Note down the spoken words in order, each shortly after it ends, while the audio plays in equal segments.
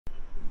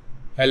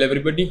Hello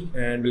everybody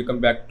and welcome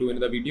back to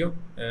another video,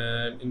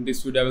 and in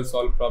this video I will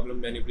solve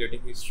problem manipulating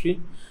history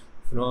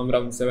from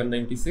round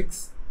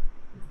 796.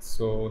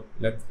 So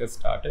let's get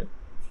started.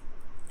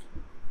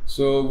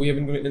 So we have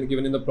been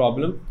given in the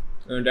problem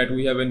that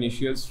we have an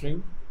initial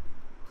string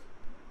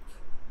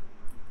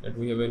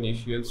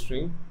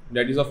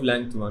that is of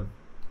length 1.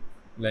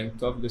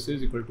 Length of this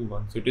is equal to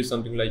 1, so it is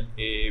something like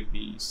A,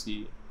 B,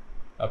 C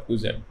up to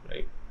Z,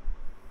 right?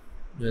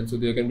 And so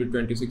there can be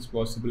 26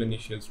 possible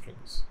initial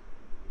strings.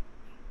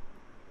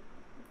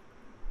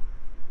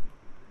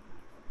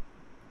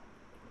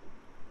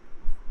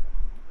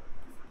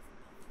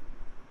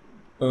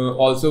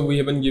 Also we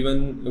have been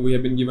given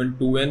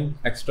 2n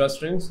extra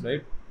strings,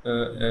 right?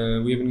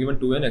 We have been given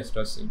 2n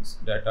extra strings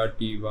that are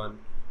t1,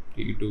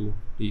 t2,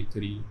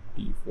 t3,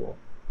 t4.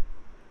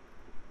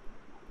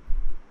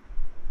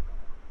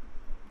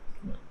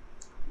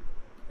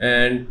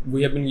 And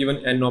we have been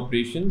given n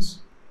operations.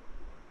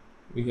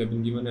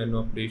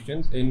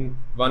 In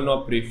one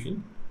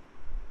operation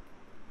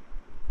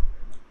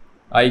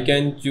I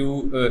can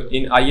choose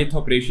in ith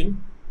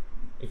operation,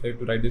 if I have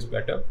to write this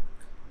better,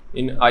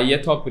 in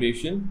ith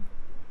operation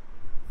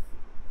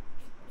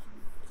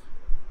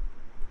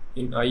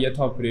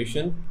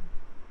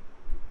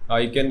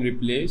I can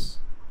replace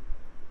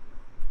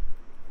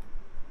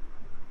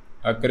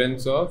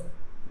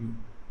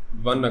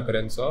one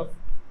occurrence of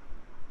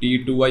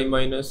t2i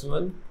minus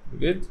 1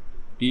 with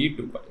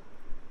t2i.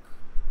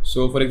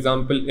 So for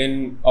example,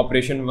 in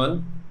operation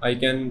 1 I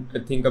can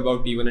think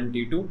about t1 and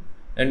t2,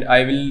 and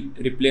I will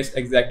replace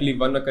exactly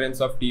one occurrence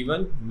of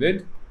t1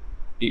 with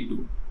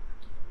t2.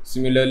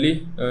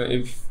 Similarly,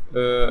 if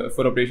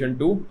for operation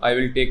 2 I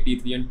will take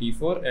t3 and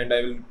t4, and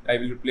I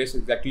will replace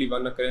exactly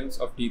one occurrence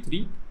of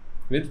t3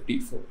 with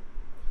t4,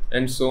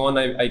 and so on.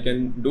 I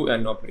can do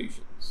n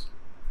operations.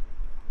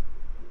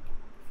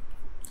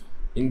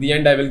 In the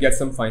end I will get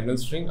some final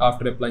string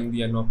after applying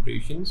the n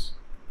operations.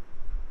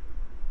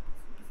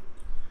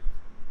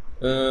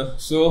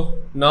 So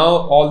now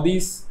all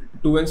these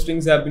 2n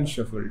strings have been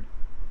shuffled.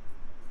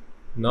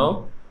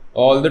 Now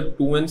all the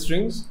 2n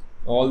strings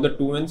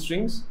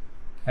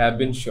have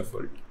been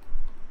shuffled.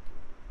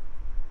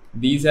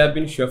 These have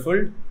been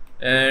shuffled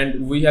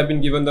and we have been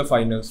given the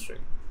final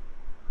string.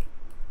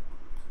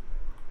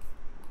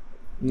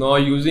 Now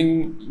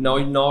using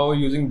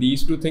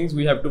these two things,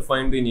 we have to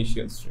find the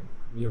initial string.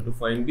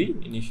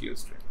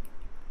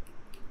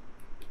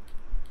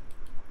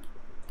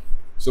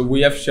 So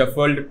we have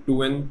shuffled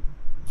 2n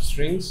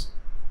strings.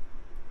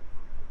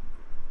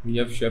 We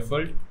have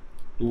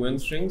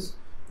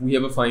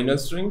a final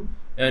string,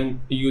 and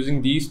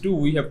using these two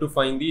we have to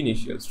find the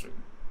initial string.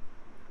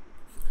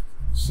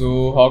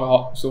 So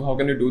how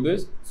can we do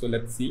this? So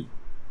let's see.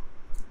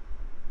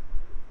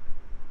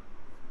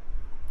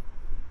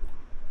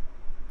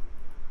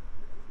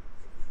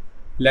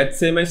 Let's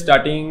say my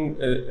starting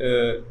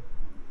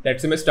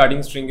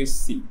string is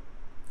C.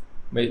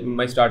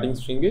 My starting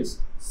string is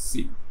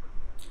C.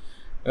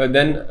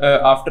 Then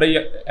after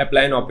I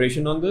apply an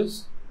operation on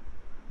this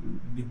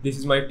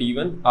is my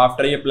t1.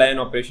 After I apply an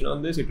operation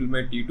on this, it will be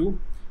my t2,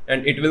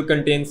 and it will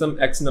contain some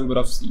x number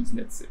of c's,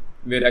 let's say,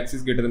 where x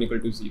is greater than or equal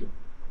to 0.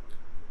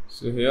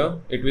 So here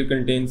it will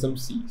contain some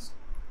c's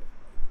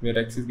where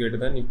x is greater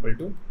than or equal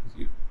to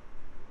 0.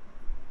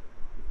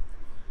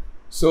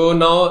 So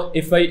now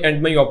if I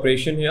end my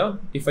operation here,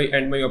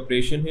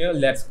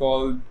 let's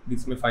call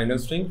this my final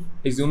string.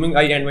 Assuming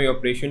I end my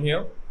operation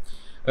here,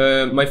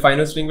 my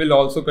final string will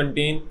also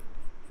contain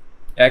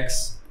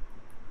x.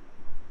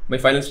 My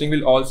final string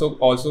will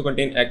also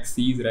contain x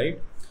c's, right?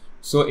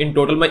 So in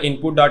total, my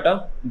input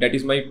data, that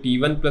is my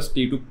t1 plus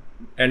t2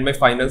 and my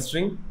final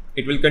string,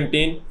 it will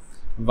contain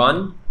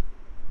 1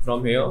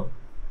 from here.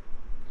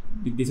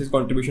 This is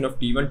contribution of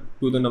t1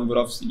 to the number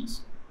of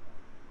c's.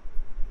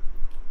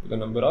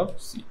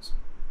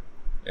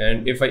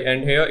 And if I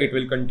end here, it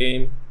will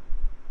contain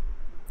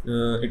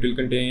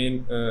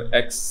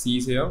x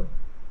c's here,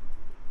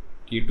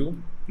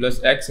 t2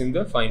 plus x in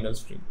the final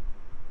string.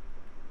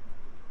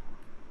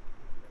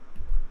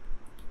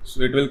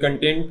 So it will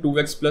contain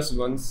 2x plus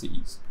 1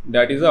 c's.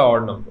 That is an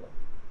odd number.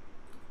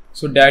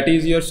 So that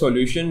is your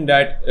solution,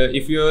 that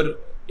if your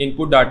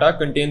input data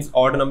contains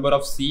odd number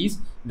of c's,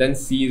 then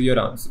C is your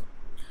answer.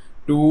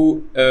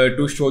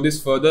 To show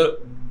this further,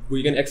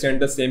 we can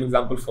extend the same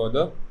example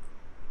further.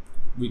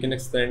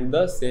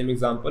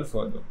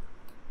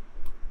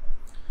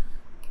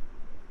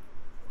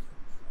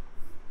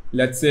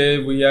 Let's say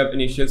we have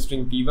initial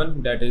string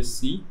t1, that is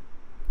C.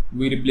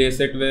 We replace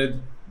it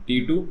with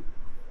t2.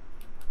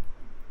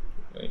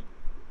 Right.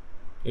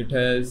 It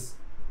has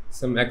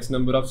some x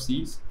number of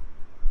c's.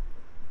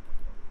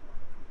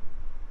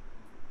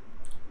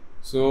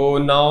 So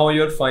now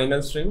your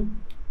final string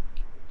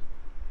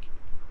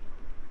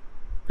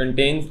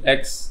contains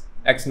x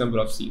number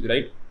of c's,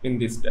 right, in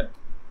this step.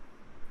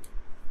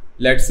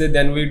 Let's say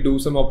then we do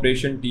some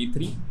operation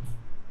t3.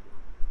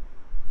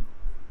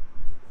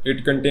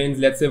 It contains,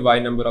 let's say, y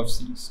number of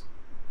c's.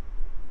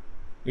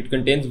 It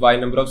contains y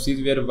number of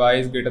c's where y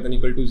is greater than or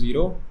equal to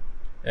 0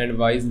 and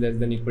y is less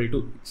than or equal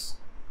to x.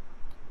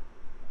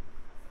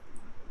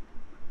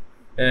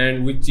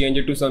 and we change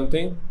it to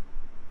something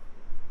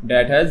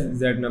that has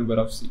z number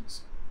of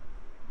c's.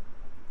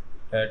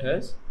 That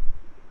has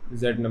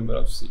z number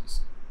of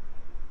c's.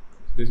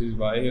 This is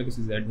y here, this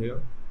is z here,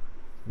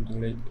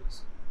 something like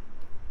this.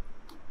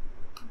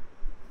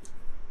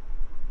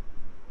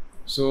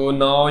 So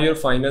now your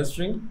final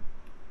string,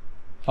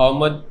 how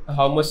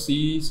much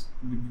c's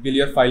will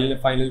your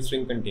final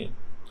string contain?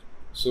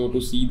 So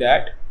to see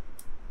that,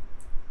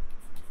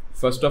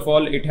 first of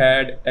all, it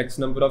had x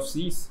number of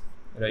c's,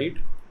 right?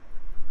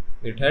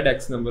 It had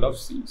x number of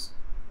c's,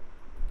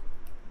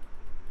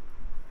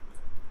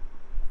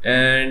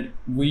 and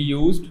we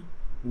used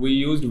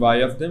y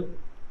of them.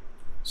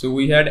 So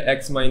we had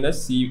x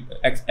minus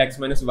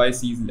y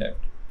c's left.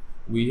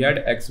 We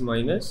had x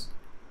minus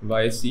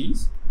y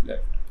c's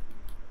left,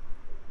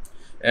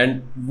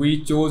 and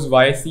we chose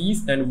y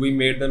c's and we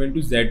made them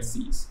into z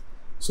c's.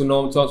 So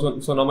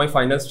now my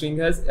final string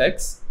has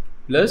z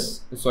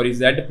plus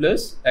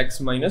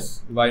x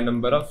minus y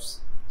number of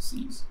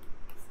c's.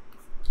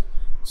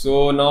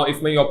 So now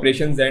if my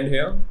operations end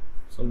here,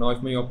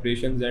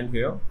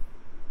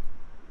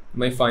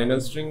 my final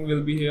string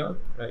will be here,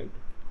 right?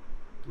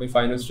 My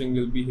final string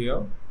will be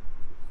here,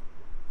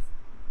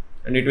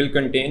 and it will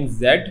contain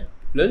z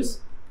plus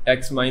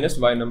x minus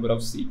y number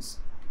of c's.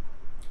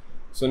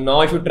 So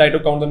now if you try to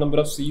count the number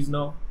of c's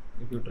now,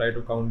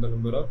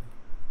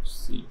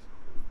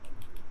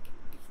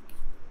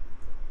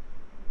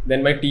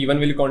 then my T1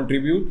 will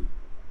contribute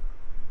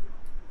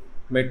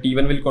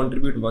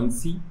 1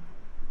 c,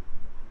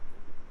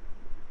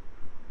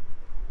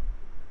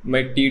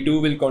 my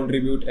T2 will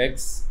contribute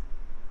x,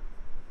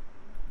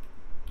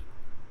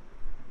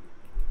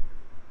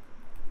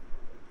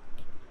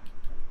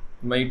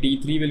 my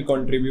T3 will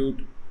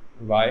contribute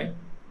y,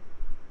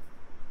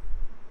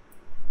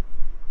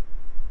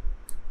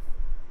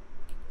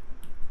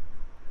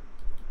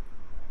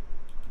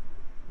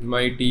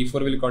 my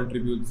T4 will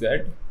contribute z,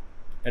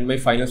 and my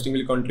final string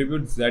will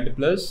contribute z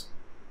plus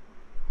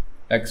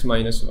x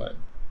minus y.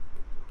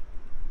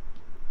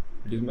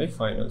 It is my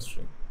final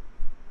string.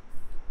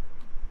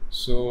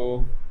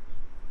 So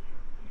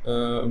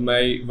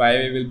my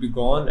y will be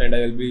gone, and I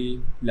will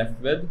be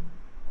left with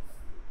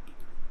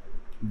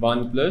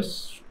 1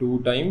 plus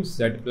 2 times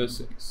z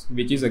plus x,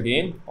 which is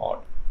again odd.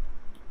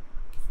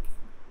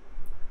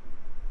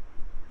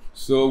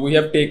 So we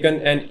have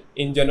taken an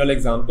in general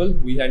example.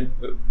 We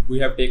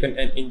have taken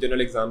an in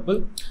general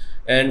example,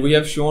 and we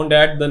have shown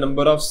that the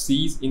number of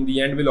c's in the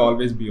end will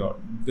always be odd.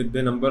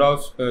 The number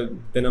of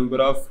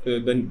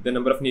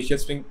initial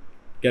string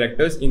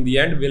characters in the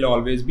end will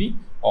always be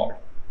odd.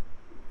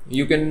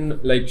 You can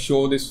like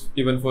show this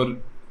even for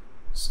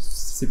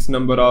 6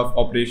 number of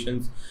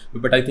operations,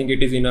 but I think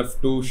it is enough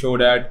to show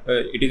that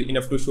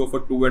for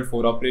 2 and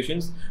 4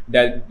 operations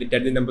that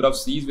the number of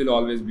c's will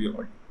always be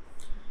odd.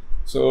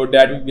 So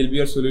that will be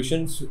your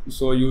solution.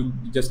 So you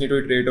just need to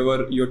iterate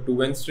over your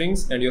 2n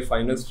strings and your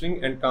final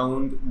string and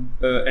count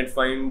and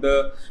find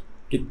the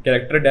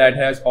character that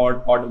has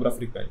odd number of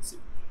frequency.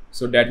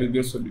 So that will be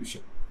your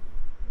solution.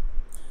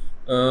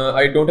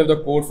 I don't have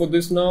the code for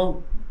this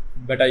now,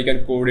 but I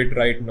can code it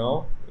right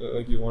now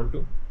if you want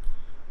to.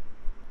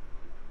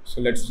 So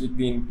let's check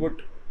the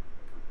input.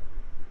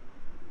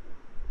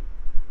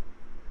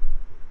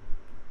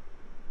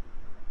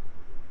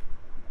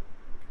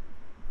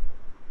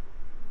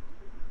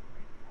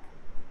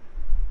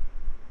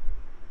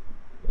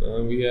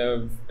 We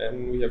have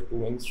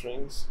 2n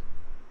strings,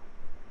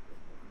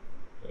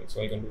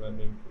 so I can do an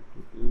input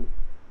to 2.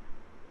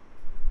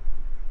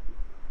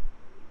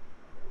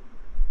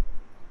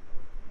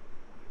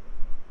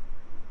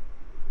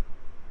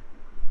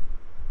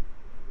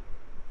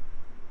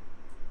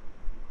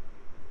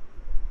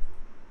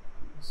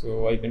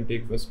 So I can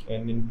take first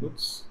n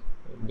inputs,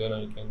 and then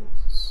I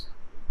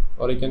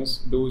can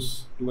do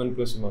 2n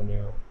plus 1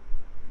 here.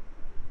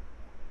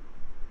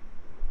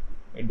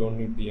 I don't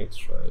need the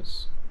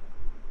extras.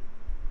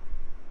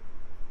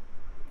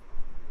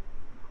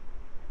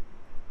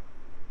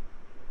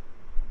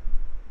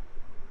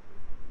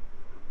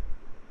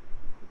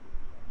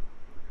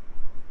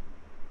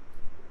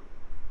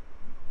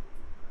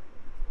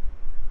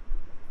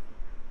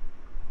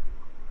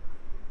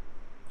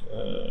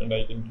 And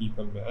I can keep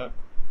a map.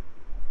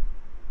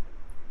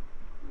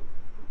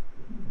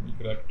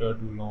 Character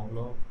to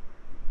long.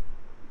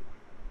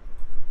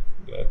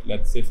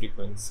 Let's say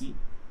frequency.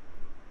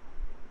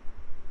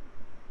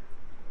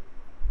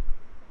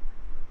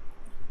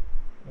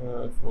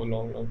 For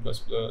long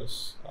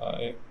plus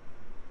I,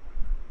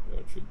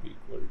 that should be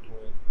equal to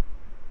n.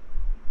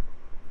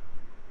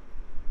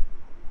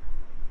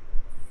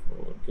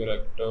 For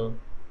character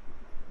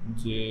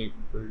j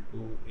equal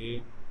to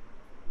a,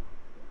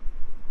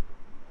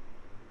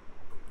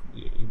 j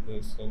is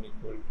less than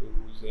equal to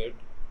z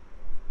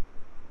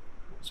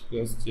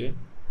plus j,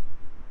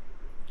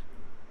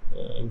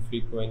 and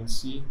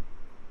frequency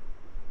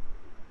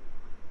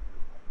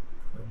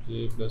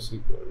j plus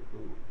equal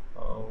to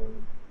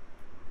pound.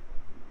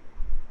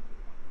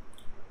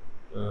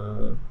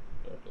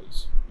 That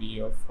is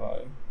p of I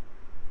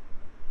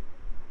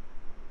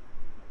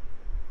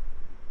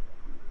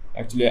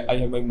Actually, I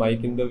have my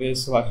mic in the way,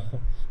 so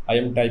I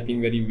am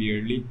typing very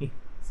weirdly.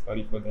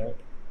 Sorry for that.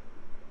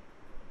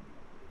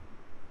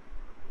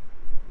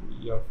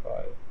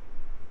 EFI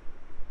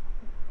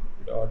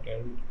dot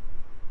end,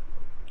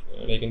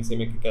 and I can say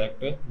make a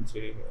character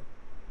J here.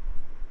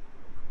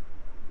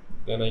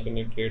 Then I can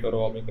iterate over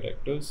all my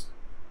characters.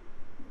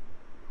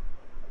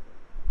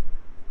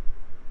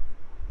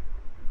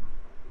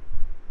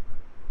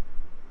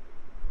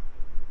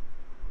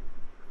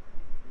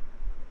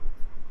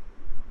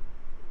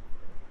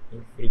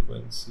 The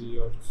frequency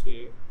of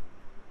J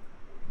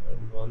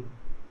and 1.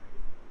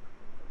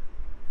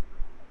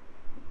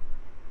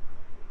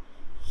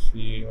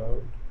 See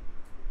out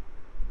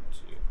J.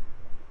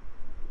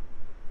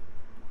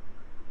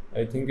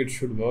 I think it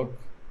should work.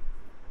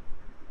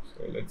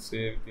 So let's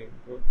save the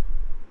input.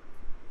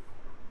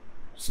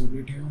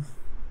 Submit here.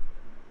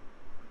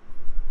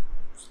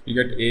 We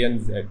get A and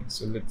Z.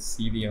 So let's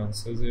see the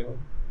answers here.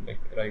 Like,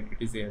 right,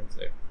 it is A and Z.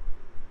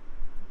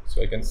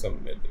 So I can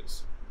submit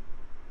this.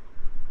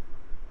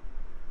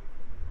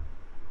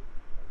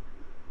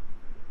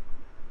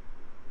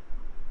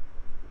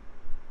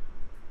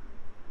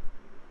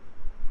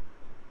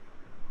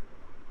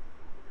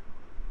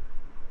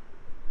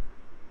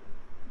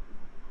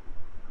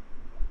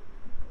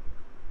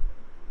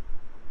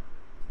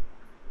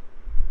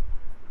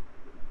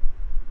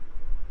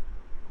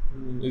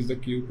 Is the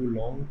queue too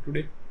long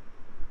today?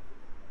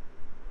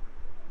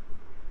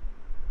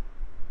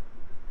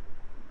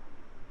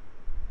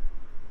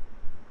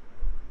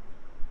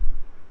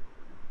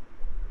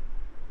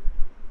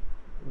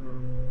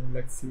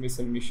 Let's see my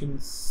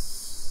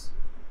submissions.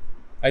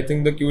 I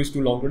think the queue is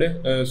too long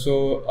today,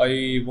 so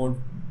I won't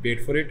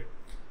wait for it.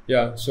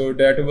 Yeah, so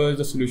that was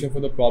the solution for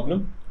the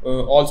problem.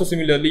 Also,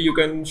 similarly, you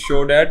can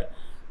show that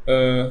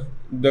the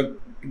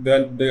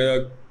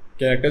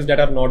characters that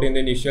are not in the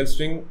initial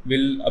string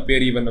will appear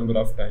even number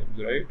of times,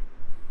 right?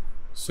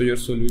 So your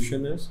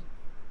solution is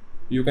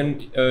you can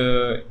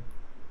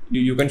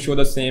you can show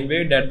the same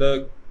way that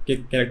the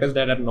characters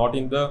that are not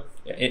in the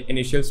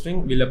initial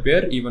string will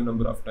appear even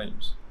number of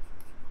times.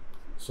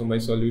 So my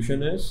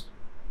solution is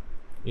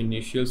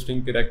initial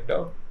string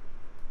character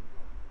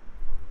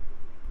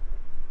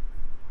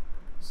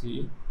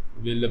C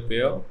will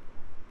appear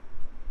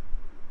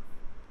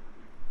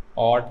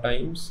odd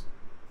times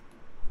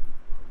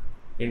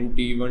in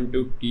T1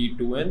 to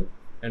T2n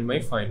and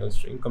my final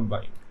string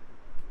combined.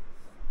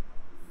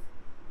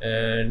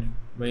 And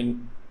my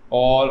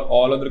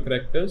all other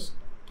characters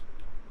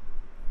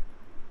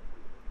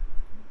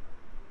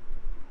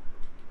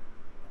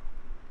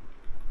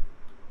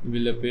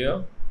will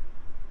appear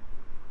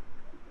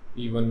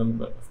even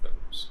number of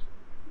times,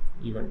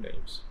 even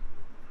times.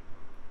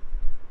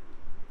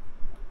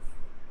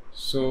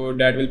 So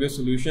that will be a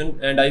solution,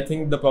 and I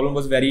think the problem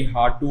was very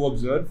hard to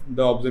observe.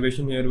 The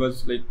observation here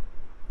was like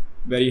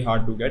very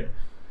hard to get.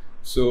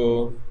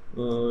 So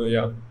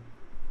yeah,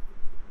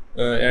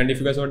 and if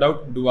you guys have a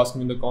doubt, do ask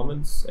me in the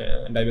comments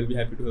and I will be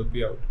happy to help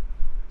you out.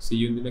 See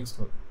you in the next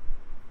one.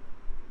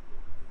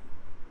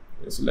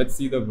 So let's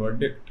see the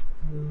verdict.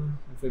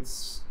 If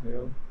it's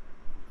here,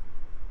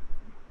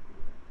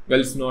 well,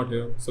 it's not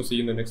here, so see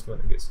you in the next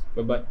one, I guess.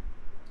 Bye bye.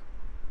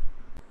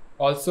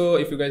 Also,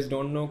 if you guys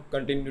don't know,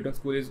 Continue Newton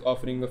School is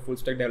offering a full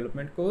stack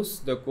development course.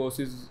 The course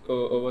is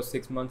over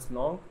 6 months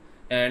long,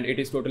 and it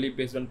is totally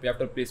based on pay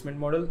after placement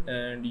model,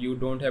 and you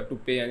don't have to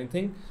pay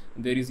anything.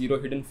 There is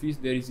zero hidden fees,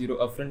 there is zero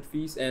upfront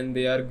fees, and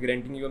they are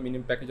granting you a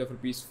minimum package of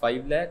rupees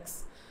 5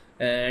 lakhs,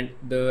 and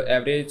the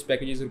average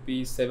package is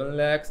rupees 7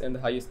 lakhs, and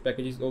the highest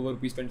package is over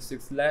rupees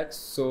 26 lakhs.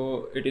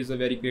 So it is a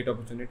very great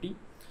opportunity.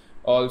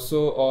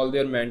 Also, all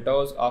their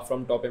mentors are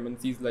from top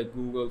MNCs like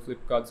Google,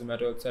 Flipkart,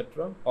 Zomato,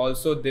 etc.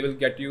 Also, they will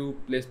get you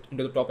placed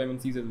into the top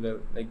MNCs as well,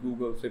 like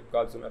Google,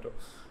 Flipkart, Zomato.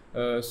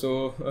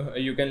 So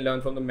you can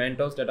learn from the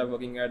mentors that are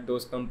working at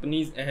those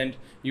companies, and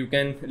you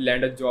can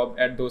land a job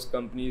at those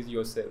companies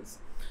yourselves.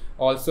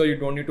 Also, you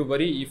don't need to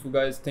worry if you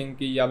guys think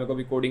कि यार मेरे को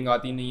भी coding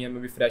आती नहीं है,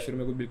 मैं भी fresher,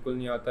 मेरे को बिल्कुल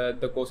नहीं आता है.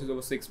 The course is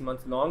over 6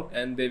 months long,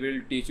 and they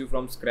will teach you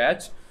from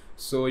scratch.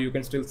 So you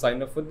can still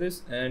sign up for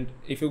this. And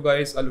if you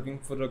guys are looking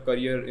for a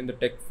career in the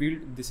tech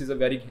field, this is a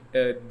very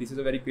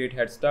great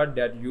head start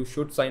that you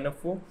should sign up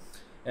for.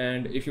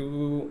 And if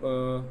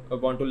you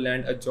want to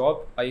land a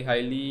job, I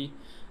highly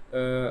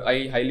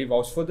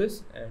vouch for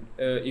this. And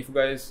if you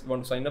guys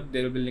want to sign up,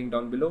 there will be a link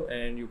down below,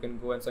 and you can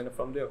go and sign up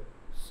from there.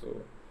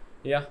 So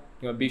yeah,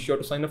 be sure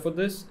to sign up for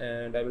this,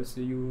 and I will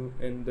see you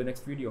in the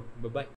next video. Bye bye.